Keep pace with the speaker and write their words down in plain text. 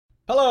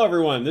Hello,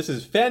 everyone. This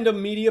is Fandom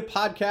Media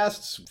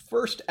Podcast's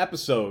first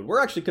episode.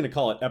 We're actually going to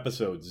call it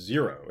episode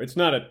 0. It's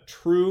not a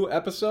true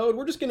episode.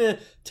 We're just going to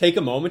take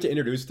a moment to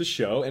introduce the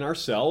show and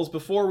ourselves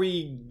before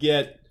we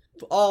get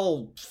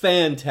all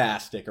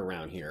fantastic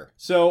around here.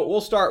 So we'll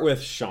start with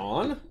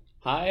Sean.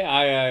 Hi,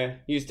 I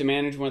used to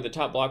manage one of the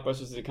top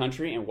blockbusters in the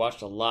country and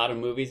watched a lot of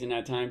movies in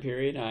that time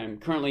period. I'm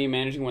currently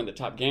managing one of the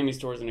top gaming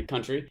stores in the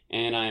country,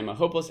 and I am a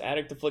hopeless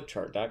addict to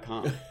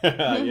Flickchart.com.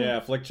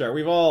 Yeah, Flickchart.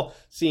 We've all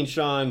seen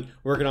Sean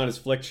working on his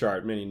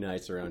Flickchart many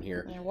nights around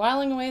here. They're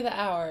whiling away the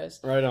hours.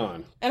 Right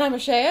on. And I'm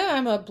Ashaya.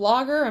 I'm a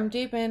blogger. I'm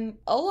deep in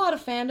a lot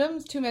of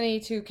fandoms, too many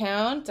to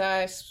count.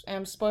 I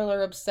am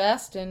spoiler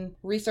obsessed and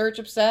research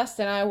obsessed,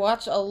 and I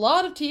watch a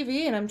lot of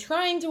TV, and I'm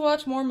trying to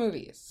watch more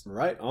movies.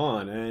 Right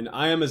on. And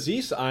I am Aziz.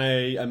 I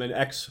am an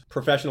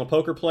ex-professional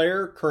poker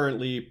player,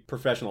 currently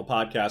professional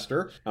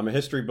podcaster. I'm a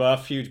history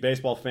buff, huge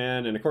baseball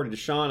fan, and according to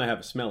Sean, I have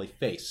a smelly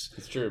face.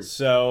 It's true.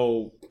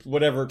 So,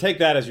 whatever, take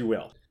that as you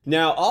will.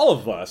 Now, all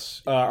of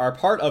us are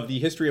part of the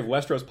History of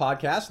Westeros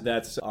podcast.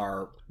 That's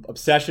our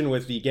obsession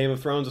with the Game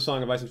of Thrones, A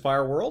Song of Ice and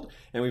Fire world,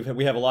 and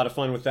we have a lot of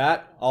fun with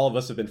that. All of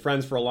us have been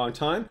friends for a long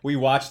time. We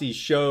watch these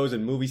shows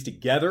and movies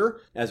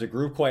together as a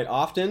group quite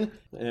often.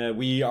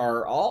 We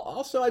are all,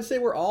 also, I'd say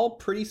we're all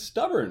pretty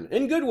stubborn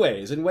in good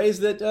ways, in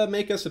ways that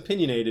make us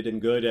opinionated and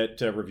good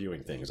at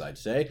reviewing things, I'd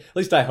say. At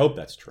least I hope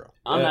that's true.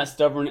 I'm not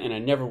stubborn, and I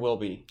never will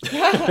be.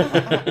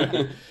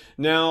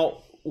 Now,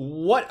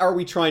 what are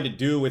we trying to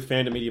do with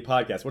Fandom Media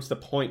Podcast? What's the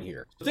point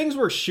here? Things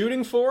we're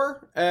shooting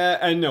for,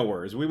 and no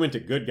worries. We went to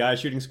good guy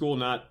shooting school,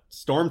 not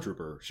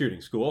stormtrooper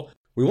shooting school.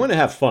 We want to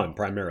have fun,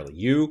 primarily,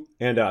 you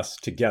and us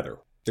together.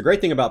 The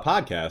great thing about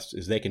podcasts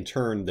is they can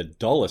turn the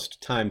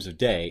dullest times of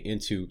day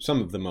into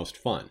some of the most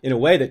fun, in a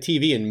way that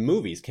TV and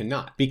movies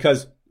cannot.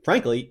 Because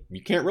frankly,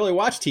 you can't really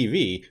watch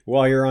TV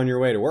while you're on your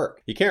way to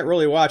work. You can't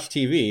really watch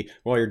TV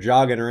while you're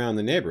jogging around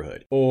the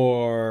neighborhood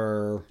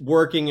or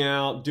working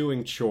out,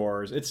 doing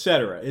chores,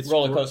 etc. It's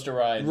roller coaster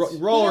rides.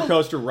 Roller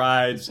coaster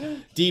rides,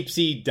 deep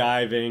sea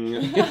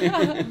diving,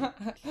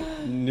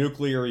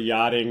 nuclear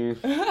yachting.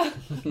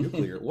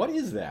 What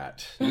is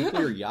that?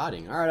 Nuclear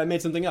yachting. All right, I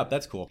made something up.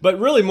 That's cool. But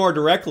really more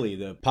directly,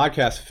 the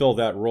podcasts fill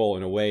that role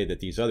in a way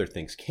that these other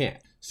things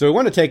can't. So we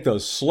want to take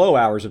those slow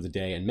hours of the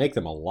day and make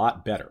them a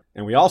lot better.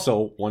 And we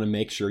also want to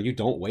make sure you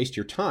don't waste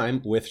your time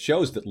with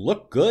shows that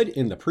look good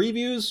in the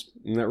previews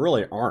and that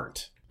really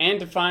aren't. And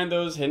to find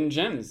those hidden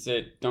gems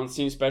that don't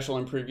seem special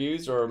in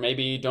previews or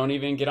maybe don't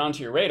even get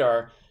onto your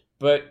radar,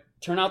 but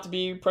turn out to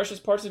be precious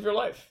parts of your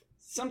life.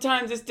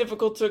 Sometimes it's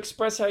difficult to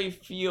express how you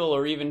feel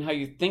or even how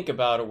you think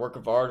about a work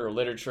of art or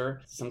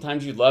literature.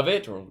 Sometimes you love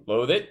it or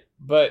loathe it,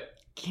 but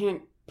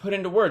can't put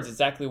into words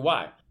exactly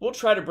why. We'll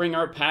try to bring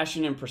our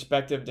passion and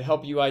perspective to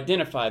help you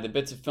identify the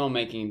bits of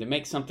filmmaking to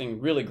make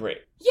something really great.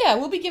 Yeah,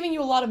 we'll be giving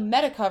you a lot of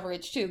meta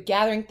coverage too,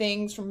 gathering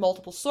things from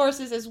multiple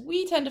sources, as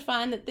we tend to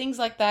find that things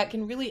like that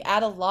can really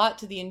add a lot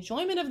to the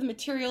enjoyment of the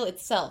material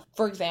itself.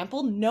 For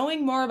example,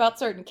 knowing more about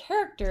certain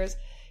characters,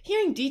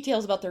 hearing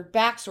details about their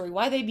backstory,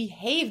 why they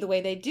behave the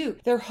way they do,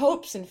 their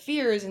hopes and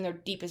fears and their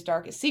deepest,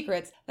 darkest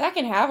secrets, that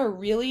can have a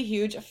really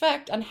huge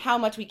effect on how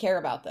much we care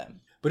about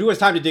them. But who has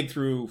time to dig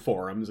through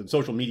forums and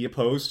social media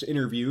posts,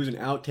 interviews, and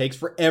outtakes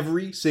for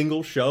every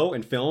single show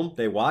and film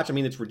they watch? I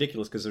mean, it's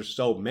ridiculous because there's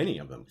so many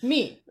of them.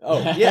 Me. Oh,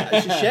 yeah.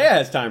 Shea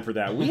has time for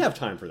that. We have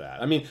time for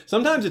that. I mean,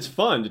 sometimes it's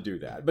fun to do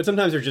that, but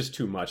sometimes there's just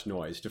too much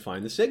noise to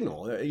find the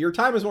signal. Your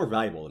time is more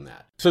valuable than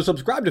that. So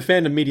subscribe to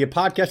Fandom Media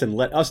Podcast and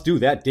let us do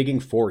that digging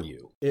for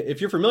you.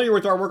 If you're familiar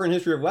with our work on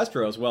History of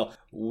Westeros, well,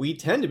 we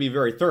tend to be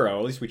very thorough.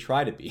 At least we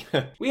try to be.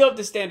 We hope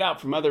to stand out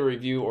from other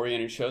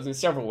review-oriented shows in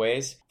several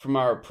ways, from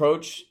our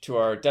approach to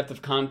our depth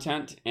of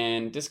content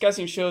and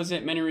discussing shows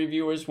that many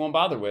reviewers won't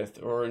bother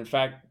with, or in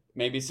fact,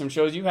 maybe some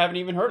shows you haven't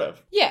even heard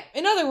of. Yeah,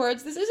 in other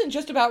words, this isn't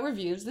just about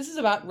reviews, this is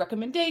about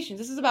recommendations.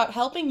 This is about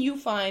helping you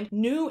find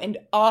new and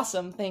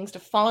awesome things to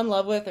fall in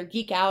love with or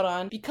geek out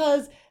on,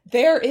 because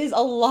there is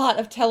a lot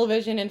of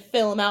television and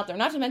film out there,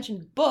 not to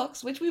mention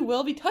books, which we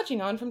will be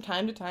touching on from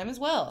time to time as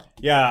well.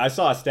 Yeah, I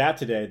saw a stat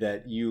today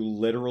that you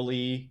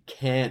literally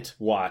can't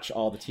watch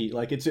all the TV.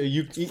 Like, it's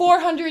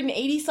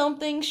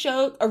 480-something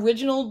show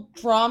original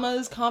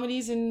dramas,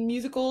 comedies, and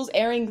musicals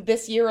airing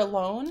this year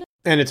alone.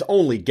 And it's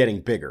only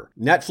getting bigger.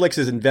 Netflix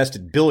has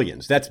invested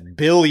billions, that's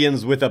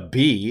billions with a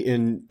B,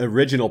 in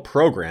original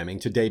programming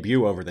to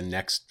debut over the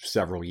next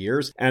several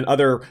years. And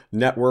other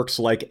networks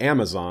like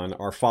Amazon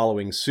are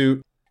following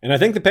suit. And I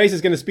think the pace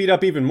is going to speed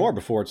up even more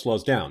before it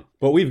slows down.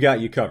 But we've got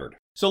you covered.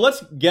 So let's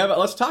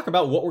talk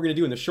about what we're going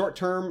to do in the short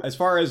term as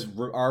far as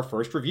our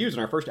first reviews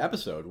and our first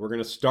episode. We're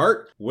going to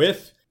start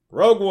with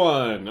Rogue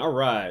One. All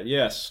right.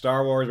 Yes,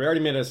 Star Wars. We already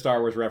made a Star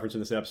Wars reference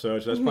in this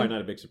episode, so that's probably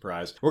not a big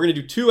surprise. We're going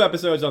to do 2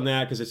 episodes on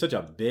that because it's such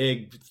a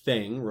big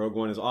thing. Rogue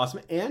One is awesome.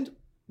 And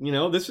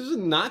this is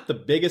not the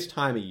biggest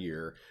time of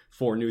year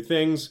for new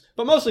things,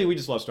 but mostly we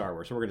just love Star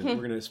Wars, so we're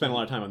gonna spend a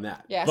lot of time on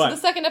that. Yeah, but, so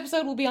the second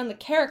episode will be on the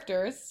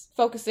characters,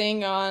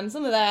 focusing on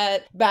some of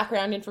that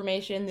background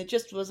information that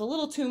just was a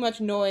little too much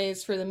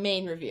noise for the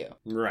main review.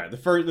 Right.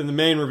 The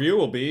main review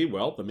will be,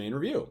 the main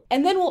review.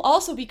 And then we'll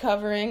also be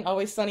covering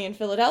Always Sunny in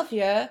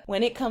Philadelphia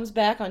when it comes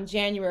back on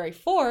January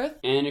 4th.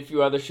 And a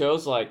few other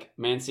shows like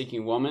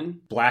Man-Seeking Woman,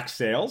 Black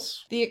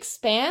Sails, The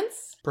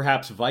Expanse,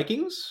 perhaps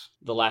Vikings.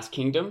 The Last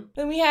Kingdom.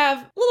 Then we have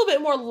a little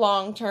bit more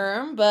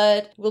long-term,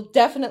 but we'll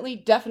definitely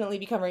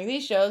be covering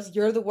these shows.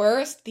 You're the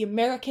Worst, The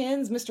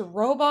Americans, Mr.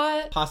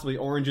 Robot. Possibly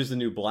Orange is the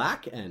New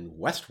Black and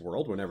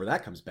Westworld whenever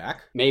that comes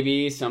back.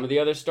 Maybe some of the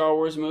other Star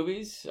Wars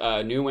movies,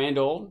 new and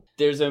old.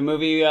 There's a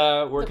movie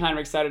we're kind of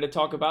excited to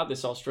talk about,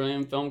 this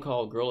Australian film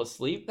called Girl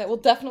Asleep. That we'll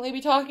definitely be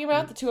talking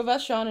about, the two of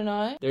us, Sean and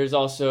I. There's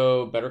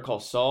also Better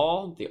Call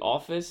Saul, The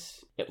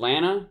Office,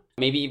 Atlanta.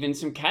 Maybe even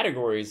some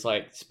categories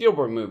like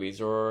Spielberg movies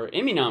or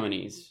Emmy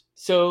nominees.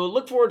 So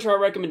look forward to our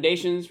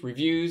recommendations,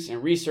 reviews,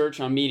 and research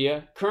on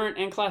media, current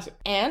and classic.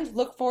 And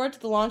look forward to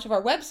the launch of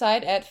our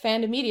website at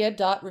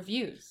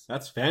fandommedia.reviews.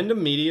 That's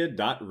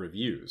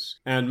fandommedia.reviews.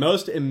 And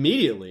most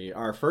immediately,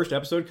 our first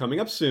episode coming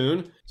up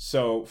soon.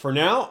 So for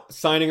now,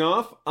 signing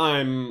off,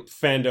 I'm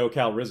Fando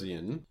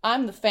Calrissian.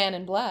 I'm the Fan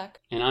in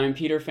Black. And I'm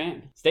Peter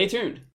Fan. Stay tuned.